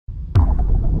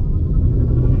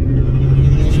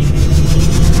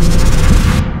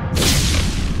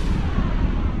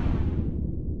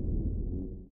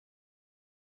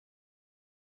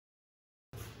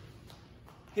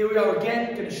Here we are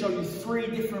again, going to show you 3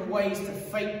 different ways to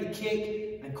fake the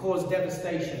kick and cause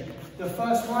devastation. The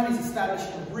first one is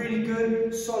establishing a really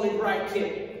good, solid right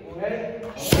kick. Okay?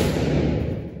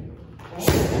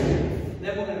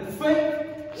 Then we're going to fake,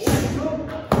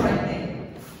 right knee.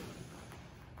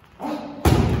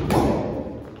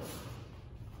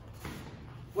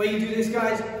 Way you do this,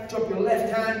 guys, drop your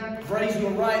left hand, raise your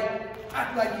right,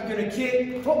 act like you're going to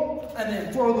kick, and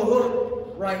then throw the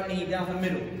hook, right knee down the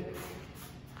middle.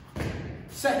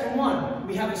 Second one,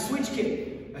 we have a switch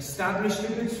kick. Establish a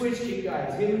good switch kick,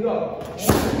 guys. Here we go.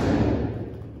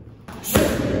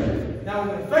 Now we're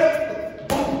going to fake.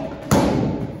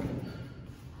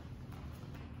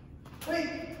 Fake.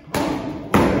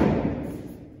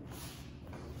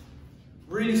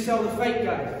 Really sell the fake,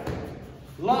 guys.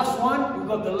 Last one, we've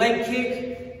got the leg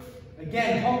kick.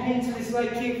 Again, hop into this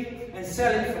leg kick and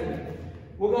sell it for me.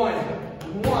 We're going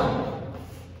 1,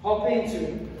 hop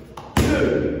into,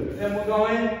 2, then we're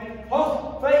going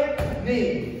hop, fake,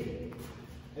 knee.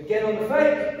 Again on the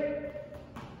fake,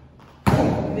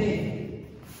 knee.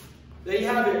 There you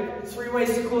have it. 3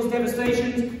 ways to cause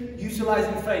devastation,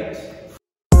 utilizing fakes.